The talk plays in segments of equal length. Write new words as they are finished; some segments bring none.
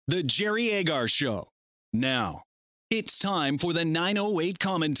The Jerry Agar Show. Now, it's time for the 908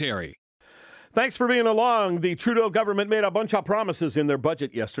 commentary. Thanks for being along. The Trudeau government made a bunch of promises in their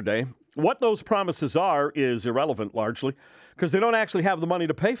budget yesterday. What those promises are is irrelevant largely because they don't actually have the money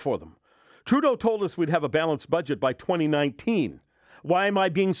to pay for them. Trudeau told us we'd have a balanced budget by 2019. Why am I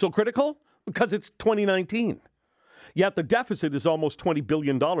being so critical? Because it's 2019. Yet the deficit is almost $20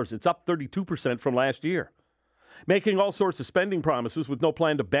 billion. It's up 32% from last year. Making all sorts of spending promises with no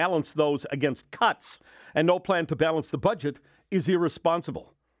plan to balance those against cuts and no plan to balance the budget is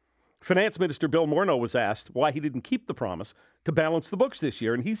irresponsible. Finance Minister Bill Morneau was asked why he didn't keep the promise to balance the books this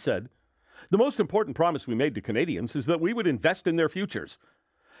year, and he said, "The most important promise we made to Canadians is that we would invest in their futures.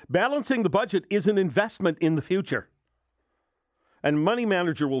 Balancing the budget is an investment in the future." And money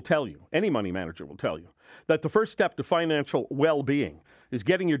manager will tell you, any money manager will tell you, that the first step to financial well-being is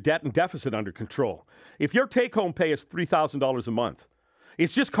getting your debt and deficit under control. If your take-home pay is $3,000 a month,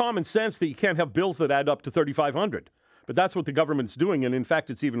 it's just common sense that you can't have bills that add up to $3,500. But that's what the government's doing, and in fact,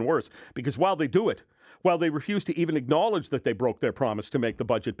 it's even worse. Because while they do it, while they refuse to even acknowledge that they broke their promise to make the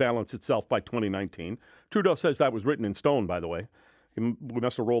budget balance itself by 2019, Trudeau says that was written in stone, by the way. We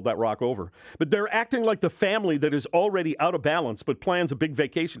must have rolled that rock over. But they're acting like the family that is already out of balance but plans a big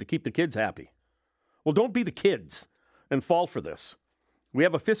vacation to keep the kids happy. Well, don't be the kids and fall for this. We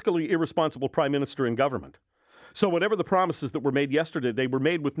have a fiscally irresponsible prime minister in government. So whatever the promises that were made yesterday, they were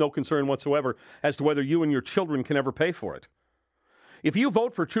made with no concern whatsoever as to whether you and your children can ever pay for it. If you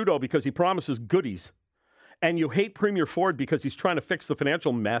vote for Trudeau because he promises goodies, and you hate Premier Ford because he's trying to fix the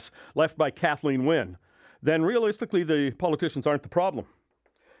financial mess left by Kathleen Wynne, then realistically the politicians aren't the problem.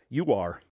 You are.